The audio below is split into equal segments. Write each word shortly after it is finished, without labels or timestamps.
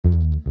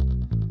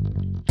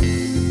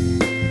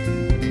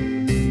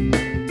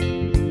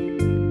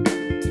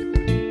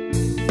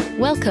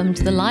Welcome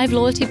to the Live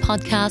Loyalty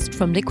Podcast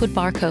from Liquid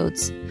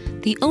Barcodes,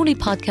 the only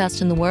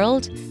podcast in the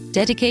world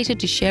dedicated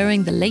to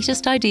sharing the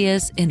latest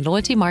ideas in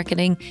loyalty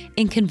marketing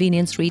in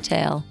convenience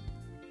retail.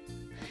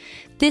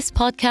 This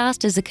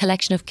podcast is a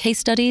collection of case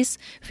studies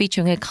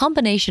featuring a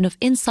combination of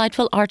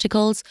insightful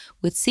articles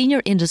with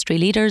senior industry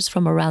leaders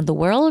from around the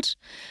world,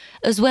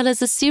 as well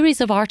as a series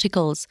of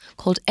articles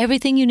called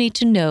Everything You Need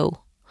to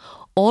Know,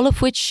 all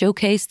of which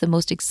showcase the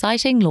most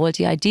exciting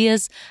loyalty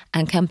ideas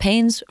and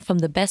campaigns from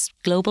the best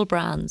global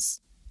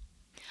brands.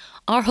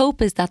 Our hope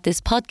is that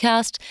this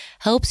podcast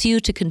helps you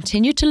to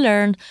continue to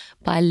learn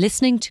by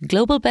listening to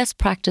global best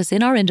practice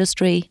in our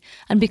industry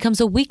and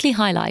becomes a weekly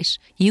highlight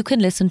you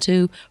can listen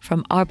to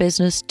from our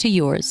business to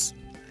yours.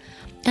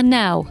 And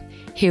now,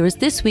 here is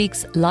this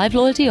week's live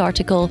loyalty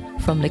article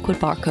from Liquid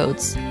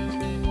Barcodes.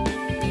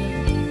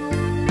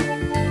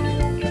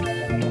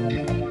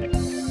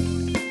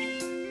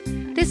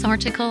 This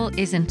article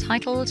is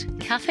entitled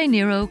Caffè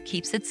Nero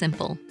Keeps It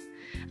Simple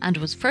and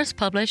was first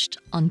published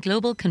on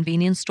Global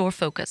Convenience Store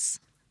Focus.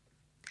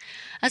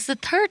 As the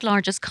third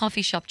largest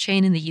coffee shop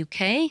chain in the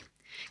UK,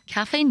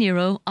 Caffè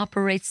Nero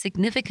operates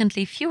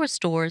significantly fewer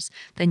stores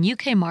than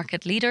UK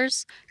market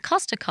leaders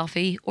Costa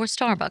Coffee or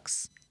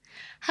Starbucks.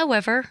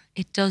 However,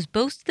 it does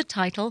boast the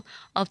title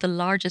of the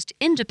largest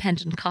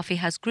independent coffee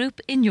house group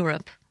in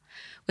Europe,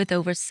 with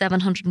over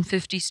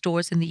 750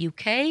 stores in the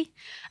UK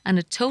and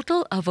a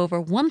total of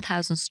over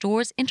 1,000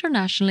 stores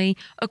internationally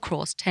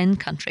across 10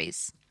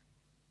 countries.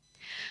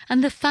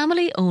 And the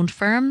family-owned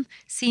firm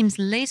seems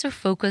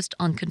laser-focused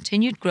on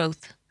continued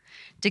growth,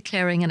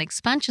 declaring an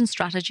expansion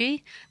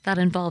strategy that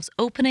involves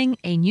opening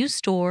a new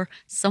store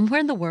somewhere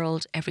in the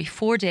world every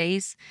 4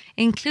 days,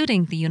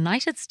 including the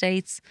United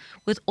States,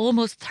 with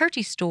almost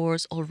 30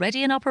 stores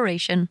already in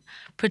operation,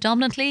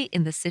 predominantly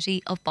in the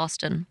city of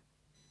Boston.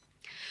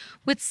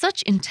 With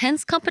such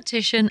intense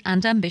competition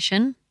and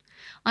ambition,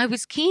 I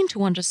was keen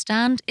to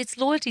understand its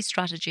loyalty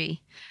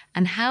strategy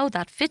and how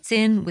that fits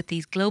in with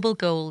these global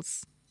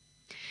goals.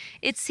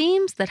 It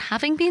seems that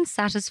having been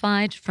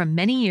satisfied for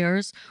many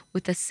years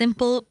with the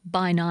simple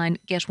buy 9,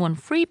 get 1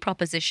 free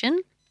proposition,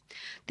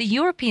 the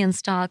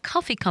European-style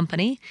coffee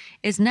company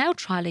is now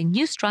trialling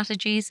new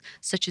strategies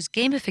such as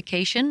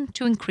gamification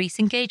to increase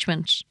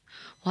engagement,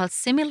 while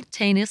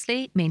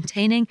simultaneously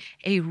maintaining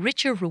a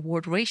richer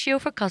reward ratio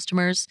for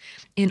customers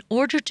in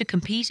order to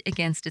compete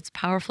against its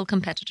powerful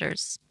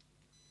competitors.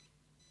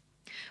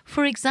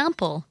 For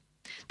example,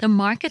 the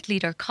market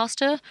leader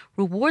Costa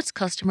rewards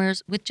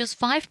customers with just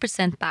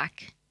 5%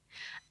 back,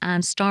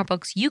 and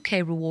Starbucks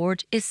UK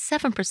reward is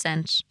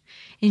 7%,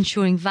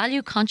 ensuring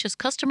value-conscious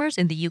customers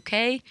in the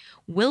UK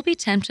will be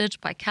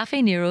tempted by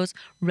Caffè Nero's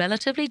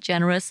relatively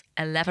generous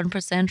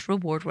 11%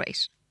 reward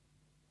rate.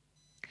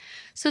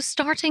 So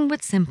starting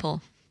with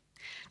simple.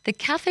 The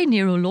Caffè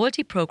Nero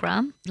loyalty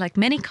program, like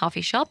many coffee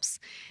shops,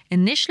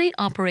 initially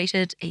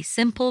operated a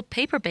simple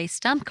paper-based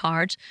stamp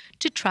card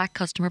to track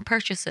customer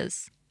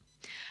purchases.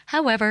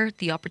 However,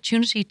 the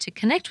opportunity to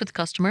connect with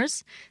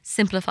customers,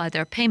 simplify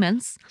their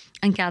payments,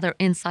 and gather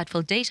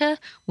insightful data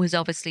was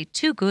obviously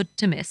too good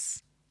to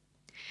miss.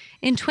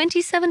 In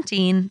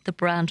 2017, the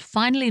brand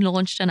finally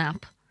launched an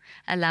app,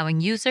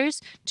 allowing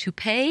users to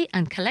pay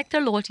and collect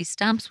their loyalty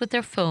stamps with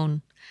their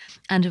phone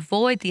and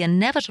avoid the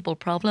inevitable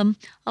problem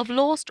of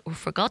lost or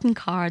forgotten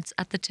cards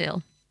at the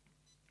till.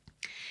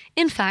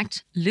 In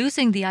fact,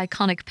 losing the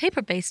iconic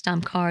paper-based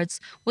stamp cards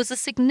was a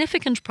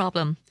significant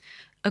problem,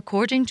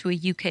 according to a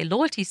UK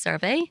loyalty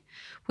survey,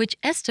 which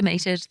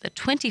estimated that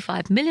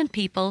 25 million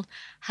people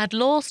had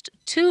lost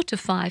 2 to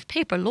 5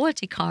 paper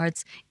loyalty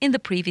cards in the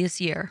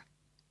previous year.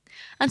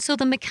 And so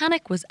the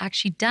mechanic was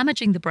actually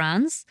damaging the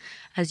brands,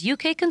 as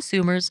UK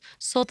consumers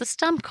saw the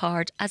stamp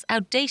card as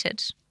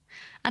outdated.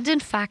 And in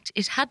fact,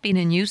 it had been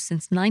in use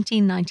since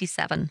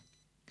 1997.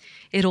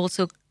 It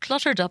also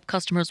cluttered up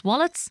customers'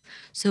 wallets,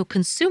 so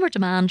consumer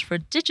demand for a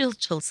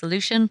digital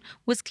solution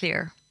was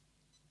clear.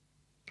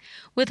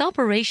 With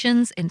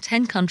operations in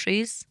 10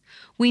 countries,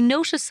 we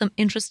noticed some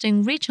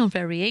interesting regional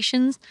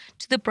variations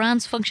to the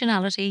brand's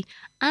functionality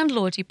and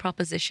loyalty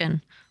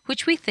proposition,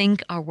 which we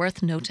think are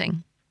worth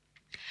noting.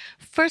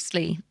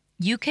 Firstly,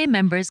 UK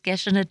members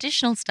get an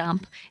additional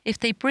stamp if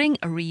they bring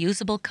a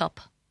reusable cup.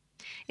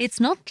 It's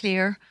not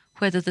clear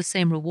whether the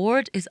same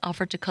reward is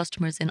offered to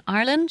customers in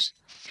Ireland.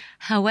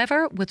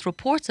 However, with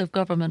reports of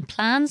government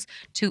plans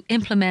to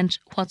implement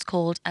what's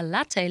called a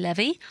latte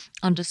levy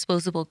on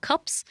disposable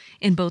cups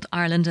in both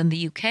Ireland and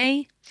the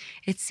UK,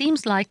 it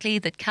seems likely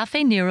that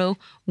Caffè Nero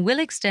will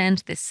extend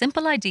this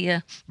simple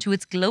idea to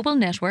its global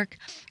network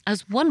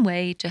as one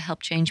way to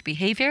help change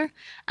behaviour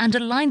and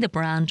align the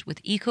brand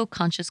with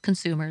eco-conscious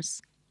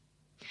consumers.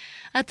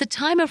 At the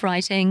time of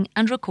writing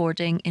and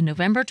recording in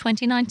November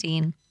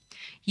 2019,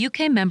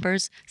 UK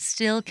members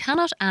still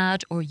cannot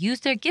add or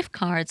use their gift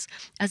cards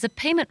as a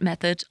payment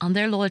method on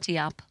their loyalty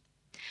app.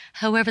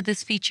 However,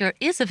 this feature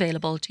is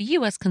available to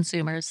US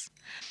consumers,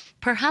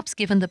 perhaps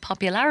given the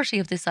popularity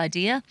of this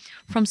idea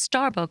from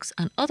Starbucks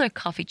and other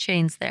coffee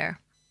chains there.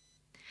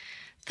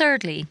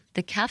 thirdly,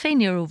 the Caffè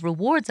Nero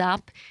Rewards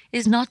app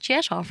is not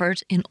yet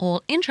offered in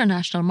all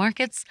international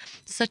markets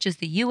such as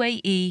the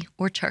UAE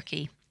or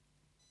Turkey.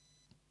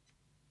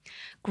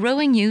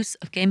 Growing use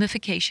of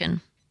gamification.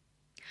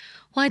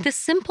 While the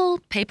simple,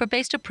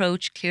 paper-based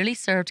approach clearly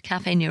served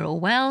Caffè Nero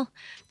well,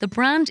 the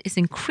brand is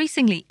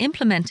increasingly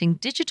implementing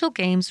digital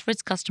games for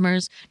its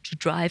customers to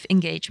drive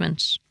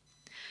engagement.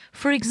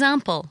 For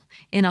example,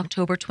 in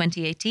October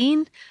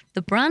 2018,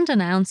 the brand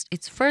announced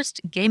its first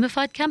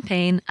gamified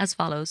campaign as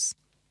follows.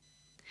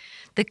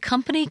 The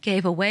company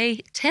gave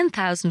away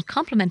 10,000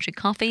 complimentary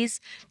coffees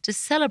to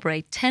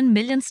celebrate 10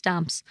 million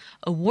stamps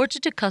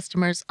awarded to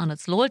customers on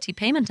its loyalty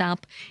payment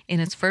app in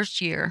its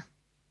first year.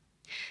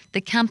 The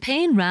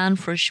campaign ran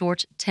for a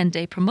short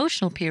 10-day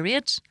promotional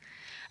period,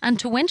 and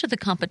to enter the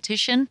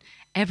competition,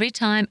 every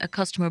time a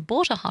customer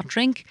bought a hot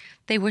drink,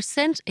 they were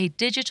sent a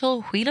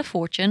digital Wheel of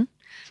Fortune.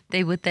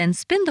 They would then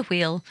spin the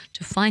wheel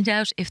to find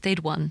out if they'd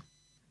won.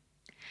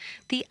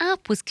 The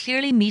app was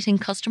clearly meeting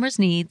customers'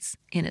 needs.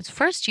 In its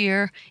first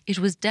year, it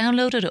was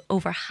downloaded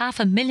over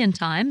 500,000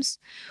 times,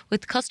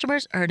 with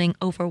customers earning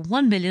over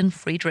 1 million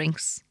free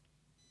drinks.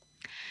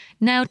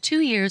 Now 2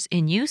 years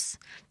in use,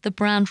 the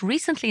brand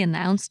recently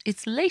announced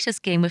its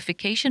latest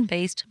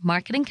gamification-based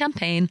marketing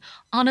campaign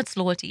on its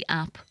loyalty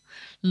app,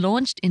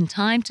 launched in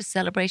time to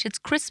celebrate its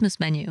Christmas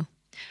menu,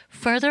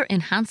 further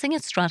enhancing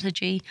its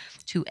strategy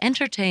to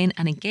entertain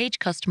and engage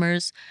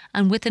customers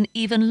and with an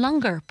even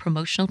longer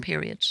promotional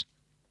period.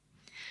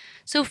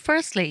 So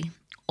firstly,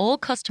 all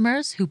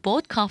customers who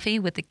bought coffee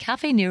with the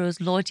Caffè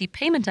Nero's loyalty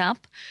payment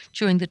app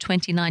during the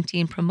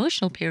 2019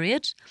 promotional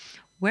period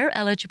were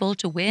eligible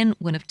to win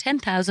one of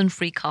 10,000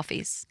 free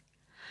coffees.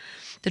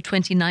 The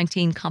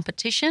 2019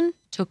 competition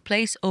took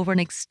place over an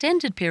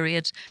extended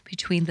period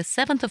between the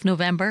 7th of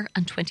November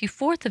and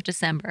 24th of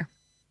December.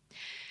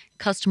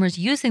 Customers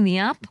using the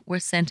app were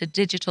sent a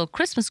digital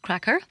Christmas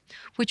cracker,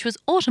 which was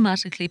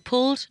automatically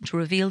pulled to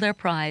reveal their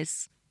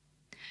prize.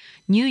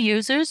 New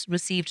users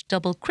received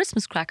double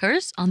Christmas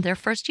crackers on their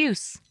first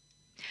use.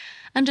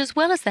 And as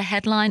well as the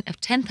headline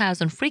of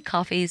 10,000 free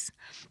coffees,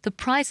 the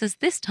prizes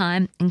this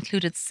time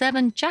included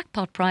 7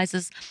 jackpot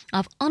prizes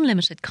of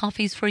unlimited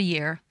coffees for a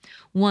year,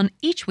 one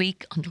each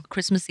week until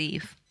Christmas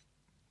Eve.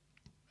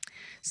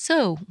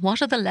 So,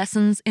 what are the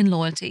lessons in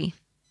loyalty?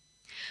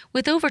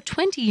 With over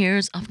 20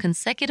 years of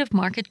consecutive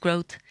market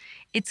growth,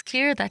 it's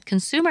clear that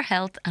consumer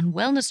health and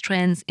wellness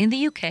trends in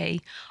the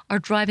UK are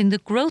driving the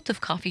growth of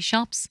coffee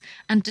shops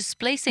and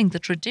displacing the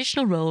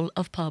traditional role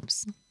of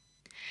pubs.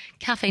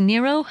 Caffè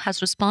Nero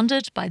has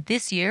responded by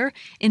this year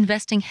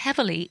investing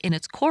heavily in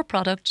its core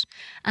product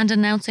and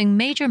announcing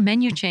major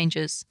menu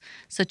changes,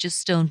 such as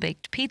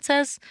stone-baked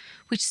pizzas,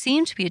 which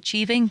seem to be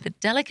achieving the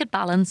delicate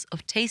balance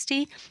of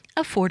tasty,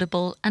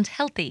 affordable and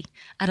healthy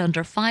at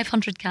under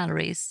 500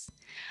 calories,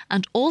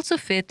 and also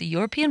fit the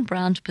European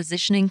brand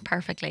positioning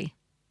perfectly.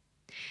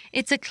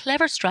 It's a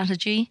clever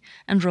strategy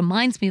and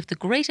reminds me of the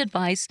great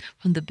advice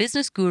from the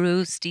business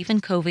guru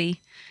Stephen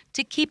Covey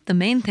to keep the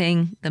main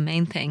thing the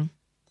main thing.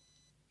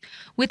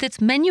 With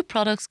its menu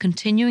products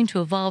continuing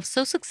to evolve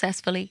so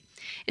successfully,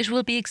 it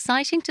will be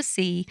exciting to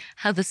see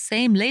how the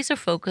same laser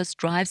focus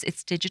drives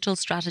its digital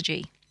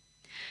strategy.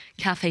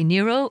 Caffè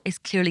Nero is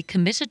clearly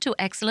committed to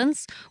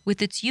excellence,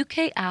 with its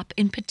UK app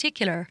in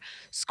particular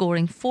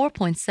scoring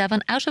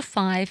 4.7 out of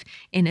 5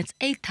 in its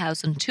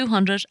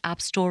 8,200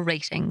 App Store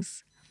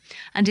ratings.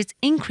 And its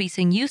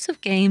increasing use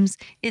of games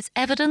is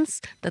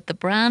evidence that the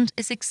brand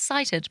is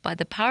excited by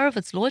the power of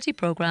its loyalty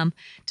programme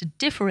to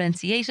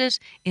differentiate it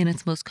in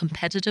its most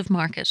competitive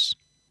market.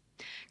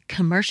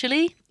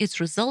 Commercially, its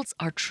results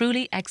are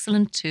truly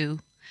excellent too,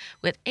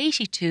 with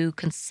 82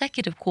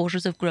 consecutive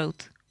quarters of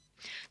growth.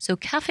 So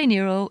Caffè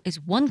Nero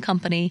is one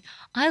company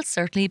I'll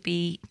certainly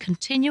be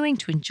continuing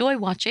to enjoy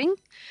watching,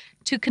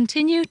 to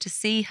continue to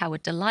see how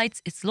it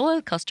delights its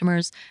loyal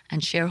customers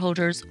and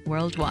shareholders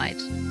worldwide.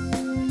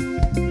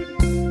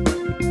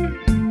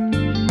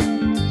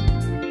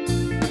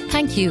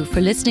 Thank you for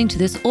listening to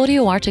this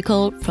audio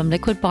article from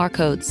Liquid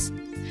Barcodes.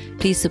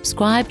 Please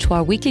subscribe to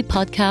our weekly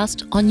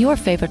podcast on your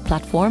favourite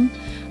platform,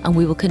 and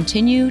we will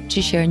continue to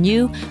share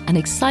new and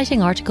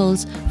exciting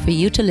articles for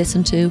you to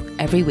listen to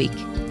every week.